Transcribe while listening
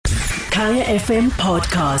Kaya FM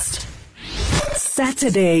podcast.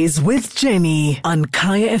 Saturdays with Jenny on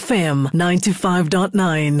Kaya FM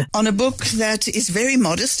 95.9. On a book that is very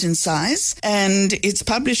modest in size, and it's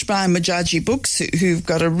published by Majaji Books, who've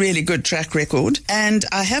got a really good track record. And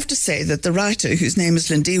I have to say that the writer, whose name is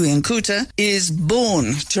Lindiwe Nkutha, is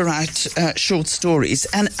born to write short stories.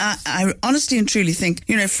 And I honestly and truly think,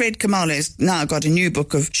 Fred Kamala has now got a new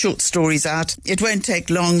book of short stories out. It won't take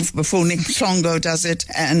long before Nick Mhlongo does it,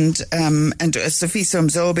 and Sifiso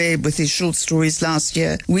Mzobe with his short stories last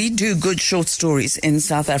year. We do good short stories in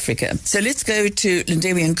South Africa. So let's go to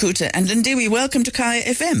Lindiwe Nkutha. And Lindiwe, welcome to Kaya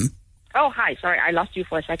FM. Oh, hi. Sorry, I lost you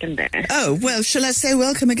for a second there. Oh, well, shall I say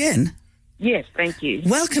welcome again? Yes, thank you.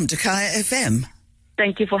 Welcome to Kaya FM.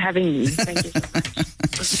 Thank you for having me. Thank you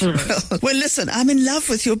so much. Well, listen, I'm in love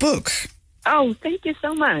with your book. Oh, thank you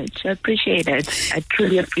so much. I appreciate it. I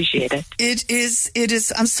truly appreciate it. It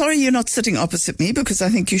is, I'm sorry you're not sitting opposite me because I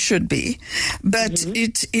think you should be, but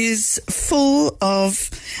It is full of,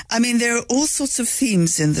 there are all sorts of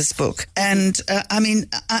themes in this book. And,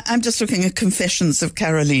 I'm just looking at Confessions of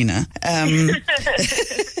Carolina. And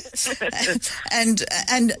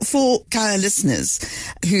for Kaya listeners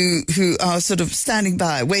who are sort of standing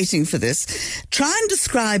by waiting for this, try and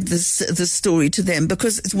describe this story to them,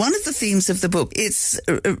 because it's one of the themes of the book. It's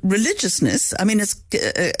religiousness. It's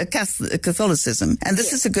Catholicism. And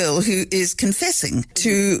this is a girl who is confessing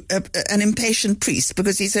to an impatient priest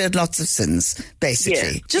because he's heard lots of sins,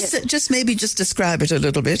 basically. Just maybe describe it a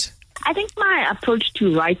little bit. I think my approach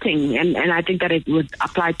to writing, and I think that it would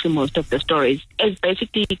apply to most of the stories, is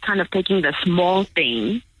basically kind of taking the small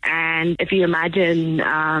thing, and if you imagine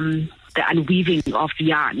the unweaving of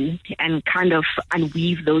yarn, and kind of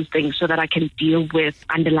unweave those things so that I can deal with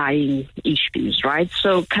underlying issues, right?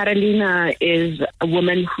 So Carolina is a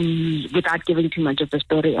woman who's, without giving too much of the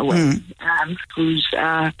story away, who's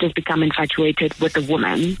just become infatuated with a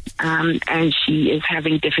woman, and she is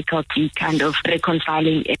having difficulty kind of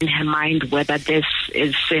reconciling in her mind whether this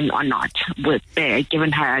is sin or not,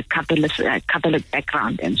 given her Catholic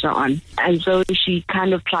background and so on. And so she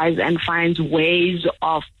kind of tries and finds ways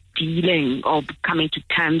of dealing or coming to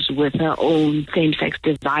terms with her own same-sex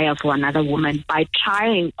desire for another woman by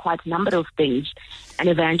trying quite a number of things and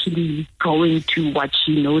eventually going to what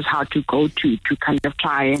she knows how to go to kind of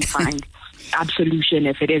try and find absolution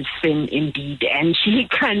if it is sin indeed. And she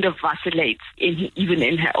kind of vacillates even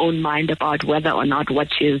in her own mind about whether or not what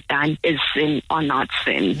she has done is sin or not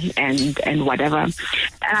sin, and whatever. And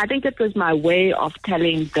I think it was my way of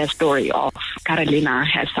telling the story of Carolina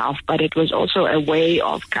herself, but it was also a way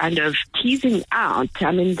of kind of teasing out,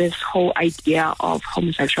 this whole idea of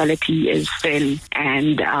homosexuality is sin,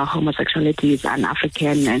 and homosexuality is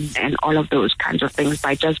un-African, and all of those kinds of things,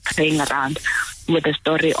 by just playing around with the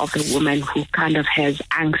story of a woman who kind of has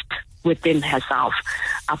angst within herself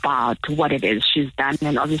about what it is she's done.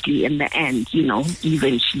 And obviously in the end,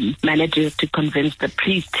 even she manages to convince the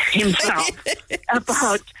priest himself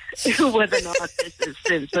about whether or not this is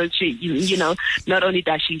sin. So she, not only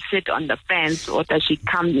does she sit on the fence or does she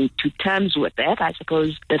come to terms with that, I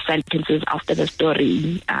suppose the sentences after the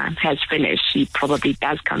story has finished, she probably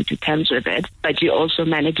does come to terms with it, but she also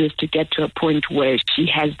manages to get to a point where she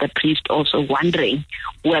has the priest also wondering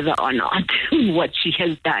whether or not what she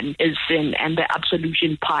has done is sin, and the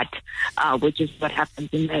absolution part, which is what happens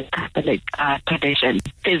in the Catholic tradition,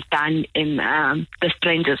 is done in the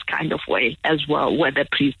strangest kind of way as well, where the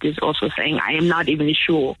priest is also saying, I am not even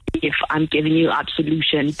sure if I'm giving you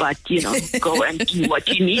absolution, but, go and do what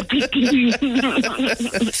you need to do.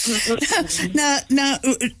 Now,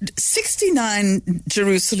 69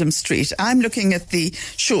 Jerusalem Street. I'm looking at the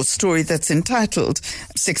short story that's entitled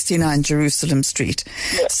 69 Jerusalem Street.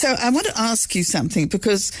 Yeah. So I want to ask you something,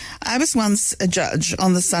 because I was once a judge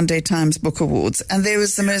on the Sunday Times Book Awards, and there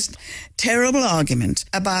was the most terrible argument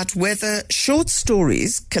about whether short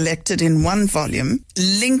stories collected in one volume,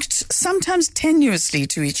 linked sometimes tenuously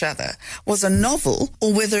to each other, was a novel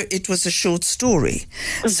or whether it was a short story.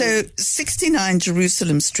 Mm-hmm. So 69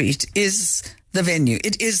 Jerusalem Street is the venue.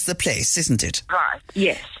 It is the place, isn't it? Right.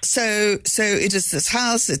 Yes. So it is this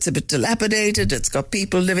house. It's a bit dilapidated. It's got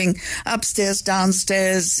people living upstairs,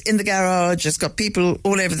 downstairs, in the garage. It's got people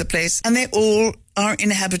all over the place, and they all are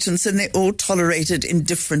inhabitants, and they're all tolerated in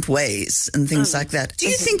different ways and things like that. Do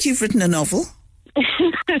you think you've written a novel?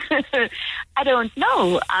 I don't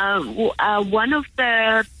know. One of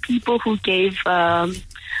the people who gave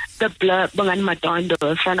the blurb, Bongani Madondo,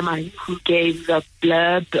 a friend of mine, who gave the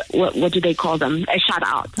blurb, what do they call them? A shout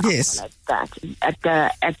out. Yes. Like that. At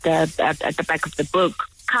the back of the book,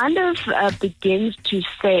 kind of begins to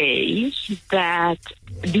say that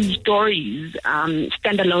these stories,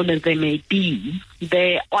 standalone as they may be,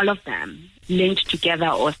 they all of them linked together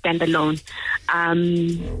or standalone,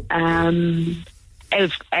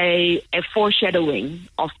 as a foreshadowing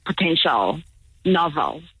of potential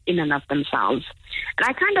novels in and of themselves. And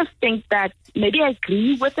I kind of think that maybe I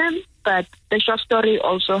agree with him, but the short story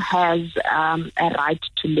also has a right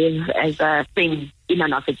to live as a thing in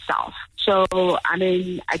and of itself. So, I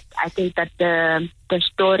mean, I think that the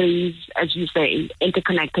stories, as you say,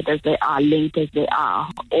 interconnected as they are, linked as they are,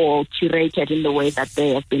 or curated in the way that they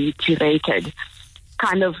have been curated,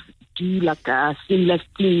 kind of do like a seamless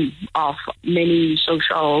theme of many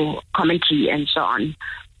social commentary and so on.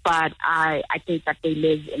 But I think that they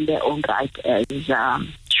live in their own right as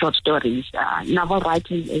short stories. Novel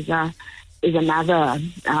writing is another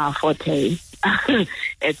forte.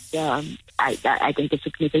 It's I think it's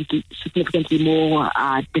significantly more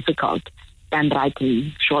difficult than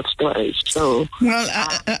writing short stories. So, well,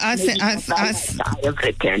 I think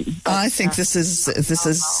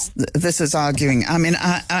this is arguing. I mean,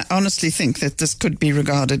 I honestly think that this could be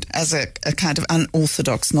regarded as a kind of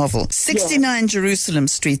unorthodox novel. 69 Jerusalem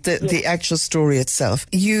Street, the actual story itself.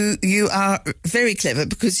 You are very clever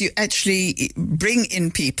because you actually bring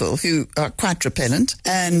in people who are quite repellent,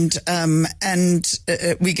 and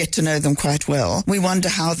we get to know them quite well. We wonder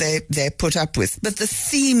how they're put up with, but the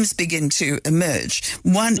themes begin to emerge.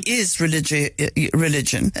 One is religion.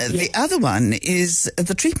 The other one is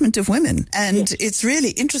the treatment of women. And it's really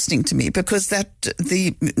interesting to me because that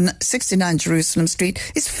the 69 Jerusalem Street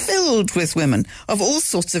is filled with women of all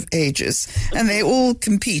sorts of ages, and they all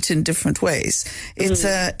compete in different ways. It's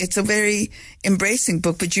a very embracing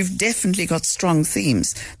book, but you've definitely got strong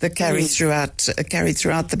themes that carry throughout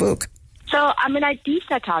the book. So, I mean, I do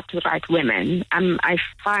set out to write women. I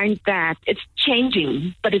find that it's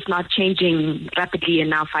changing, but it's not changing rapidly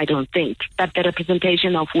enough, I don't think. That the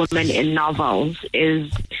representation of women in novels is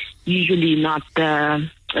usually not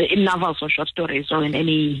in novels or short stories or in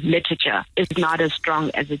any literature, is not as strong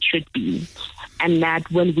as it should be. And that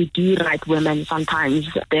when we do write women, sometimes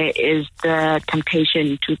there is the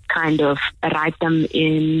temptation to kind of write them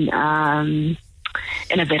in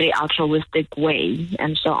a very altruistic way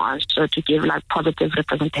and so on. So to give like positive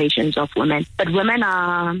representations of women. But women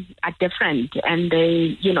are different, and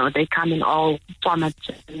they come in all formats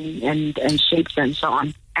and shapes and so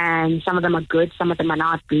on. And some of them are good, some of them are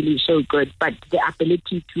not really so good. But the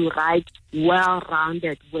ability to write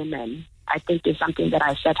well-rounded women, I think, is something that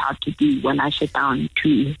I set out to do when I sit down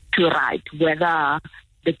to write, whether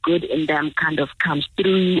the good in them kind of comes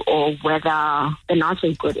through or whether the not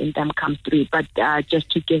so good in them comes through, but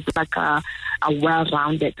just to give like a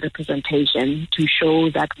well-rounded representation to show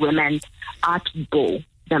that women are people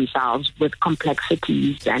themselves with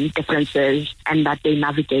complexities and differences, and that they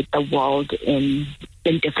navigate the world in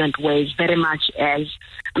different ways, very much as,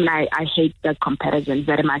 I mean, I hate the comparison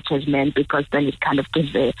very much as men, because then it kind of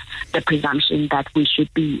gives the presumption that we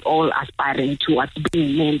should be all aspiring towards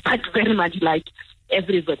being men, but very much like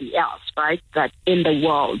everybody else, right? That in the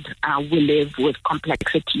world we live with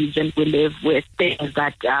complexities, and we live with things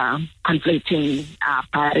that conflicting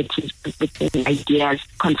priorities, conflicting ideas,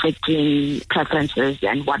 conflicting preferences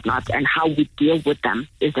and whatnot, and how we deal with them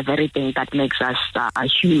is the very thing that makes us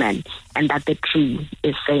human, and that the truth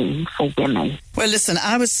is same for women. Well, listen,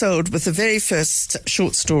 I was sold with the very first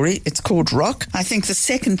short story. It's called Rock. I think the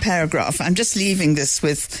second paragraph, I'm just leaving this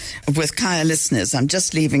with Kaya listeners. I'm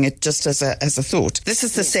just leaving it just as a thought. This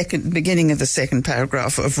is the beginning of the second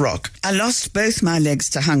paragraph of Rock. I lost both my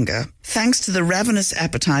legs to hunger. Thanks to the ravenous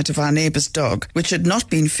appetite of our neighbour's dog, which had not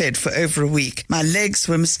been fed for over a week, my legs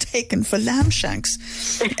were mistaken for lamb shanks.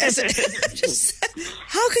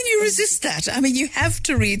 How can you resist that? I mean, you have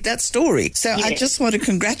to read that story. So I just want to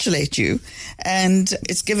congratulate you. And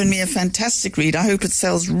it's given me a fantastic read. I hope it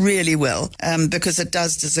sells really well, because it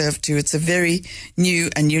does deserve to. It's a very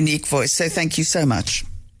new and unique voice. So thank you so much.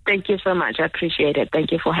 Thank you so much. I appreciate it.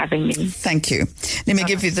 Thank you for having me. Thank you. Let me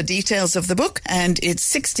give you the details of the book. And it's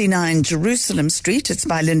 69 Jerusalem Street. It's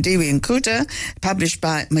by Lindiwe Nkutha, published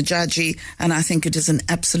by Majaji. And I think it is an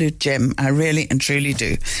absolute gem. I really and truly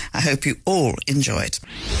do. I hope you all enjoy it.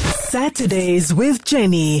 Saturdays with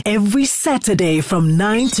Jenny. Every Saturday from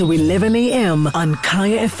 9 to 11 a.m. on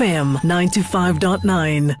Kaya FM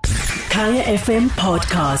 95.9. Kaya FM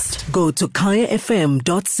Podcast. Go to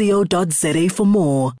kayafm.co.za for more.